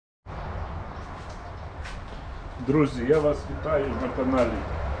Друзі, я вас вітаю на каналі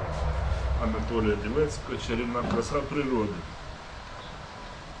Анатолія Лівецького «Чарівна краса природи».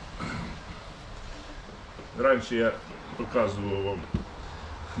 Раніше я показував вам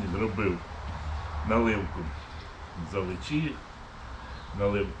і робив наливку з олечі,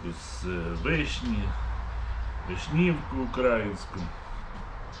 наливку з вишні, вишнівку українську.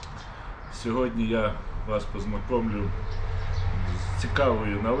 Сьогодні я вас познайомлю з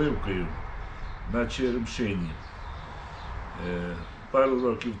цікавою наливкою на черемшині. Пару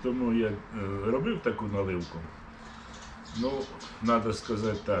років тому я робив таку наливку. Ну, треба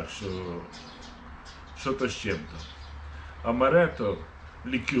сказати так, що то з чим-то. Амарето,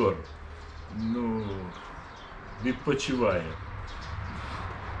 лікер, ну, відпочиває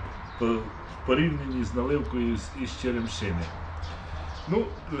в порівнянні з наливкою із черемшини. Ну,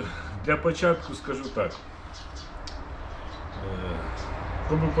 для початку скажу так.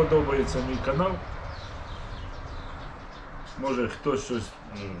 Кому подобається мій канал, може хтось щось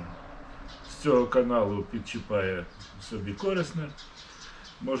з цього каналу підчіпає собі корисне,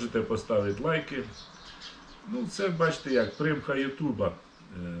 можете поставити лайки. Ну, це, бачите, як примха Ютуба,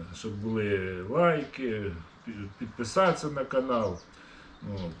 щоб були лайки, підписатися на канал.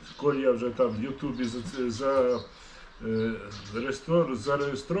 Коли я вже там в Ютубі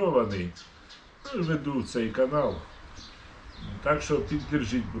зареєстрований, веду цей канал. Так що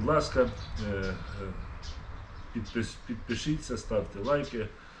підтриміть, будь ласка, підпишіться, ставте лайки,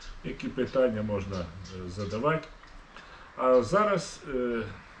 які питання можна задавати. А зараз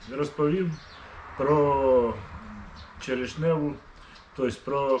розповім про черешневу, тобто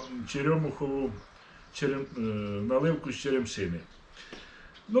про черемухову наливку з черемшини.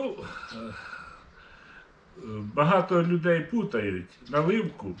 Ну, багато людей путають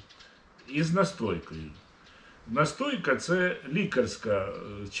наливку із настойкою. Настойка – це лікарська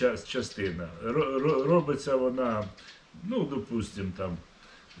частина. Робиться вона, ну, допустим, там,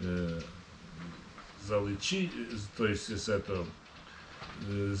 з олечі, тобто,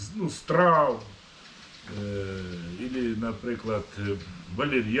 ну, з трав, або, наприклад,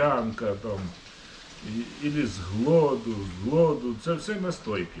 валер'янка, там, або з глоду. Це все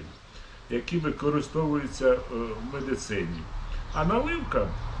настойки, які використовуються в медицині. А наливка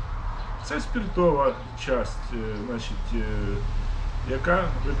 – це спиртова частина, значить, яка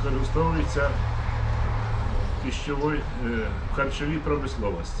використовується в харчовій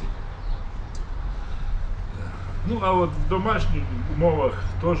промисловості. Ну, а от в домашніх умовах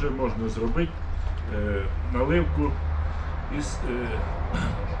теж можна зробити наливку із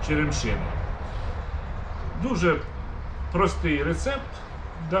черемшини. Дуже простий рецепт.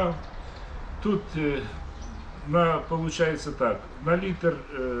 Да. Тут виходить так, на літр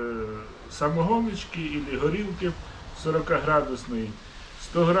самогоночки або горілки 40-градусної,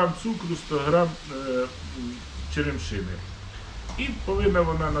 100 грам цукру, 100 грам черемшини. І повинна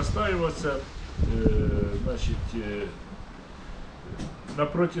вона настаюватися, значить, на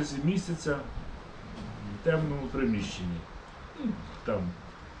протязі місяця в темному приміщенні. Там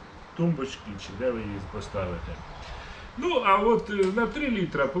тумбочки чи де ви її поставите. Ну, а от на 3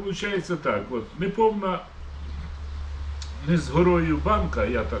 літра виходить так, от неповна, не з горою банка,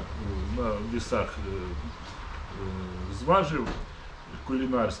 я так на вісах зважив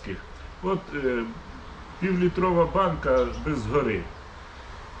кулінарських, от півлітрова банка без гори.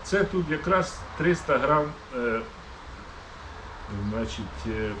 Це тут якраз 300 грам значить,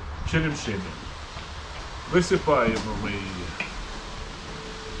 черемшини. Висипаємо ми її.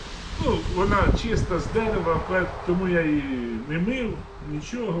 Ну, вона чиста з дерева, тому я її не мив,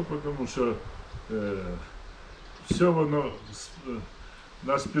 нічого, тому що все воно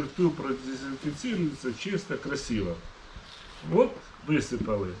на спирту продезінфіцирується, чисто, красиво. От,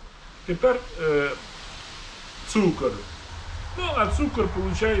 висипали. Тепер цукор. Ну, а цукор,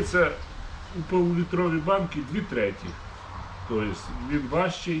 виходить, у півлітровій банки 2/3. Тобто він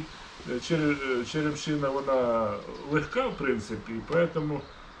важчий. Черемшина, вона легка, в принципі, тому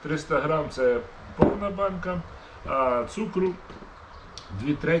 300 грам це повна банка, а цукру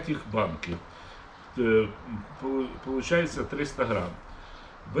 2/3 банки. Получається 300 грам.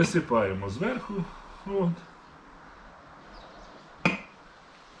 Висипаємо зверху. От.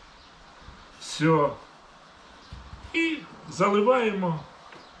 Все. І заливаємо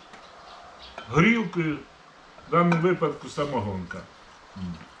горілкою, в даному випадку самогонка.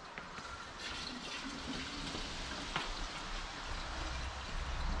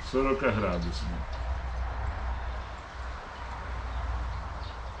 40 градусів.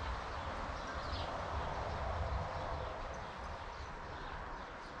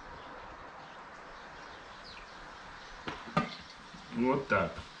 От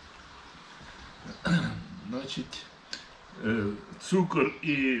так. Значить, цукор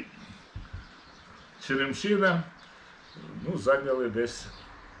і черемшина зайняли десь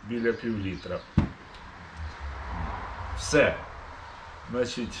біля пів-літра. Все.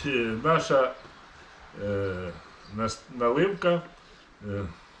 Значить, наша наливка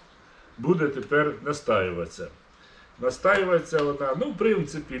буде тепер настаюватися. Настаюється вона, в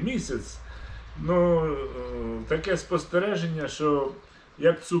принципі, місяць. Таке спостереження, що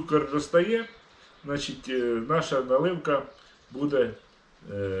як цукор розтає, значить, наша наливка буде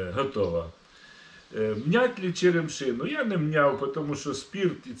готова. Мнять ли черемшину? Я не мняв, тому що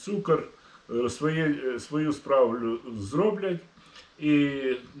спирт і цукор свою справу зроблять, і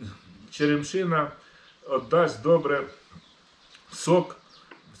черемшина віддасть добре сок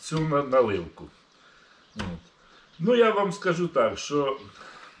в цю наливку. Я вам скажу так, що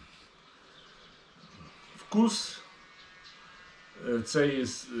вкус цієї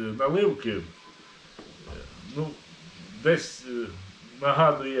наливки десь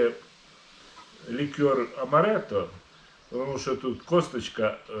нагадує лікер амарето, тому що тут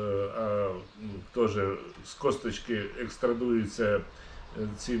косточка, теж з косточки екстрадуються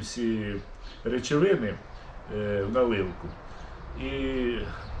ці всі речовини в наливку. І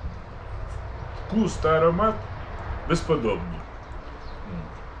вкус та аромат безподобні.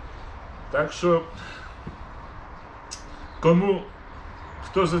 Так що,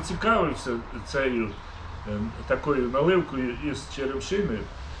 хто зацікавився такою наливкою із черемшини,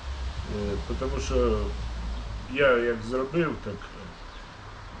 тому що я як зробив, так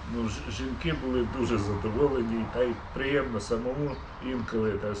жінки були дуже задоволені, та й приємно самому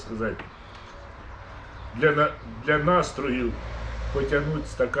інколи, так сказати, для настрою потягнути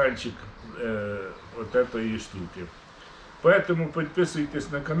стаканчик от цієї штуки. Поэтому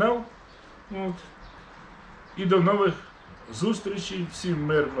підписуйтесь на канал. І до нових зустрічей, всім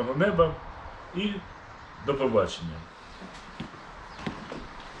мирного неба і до побачення.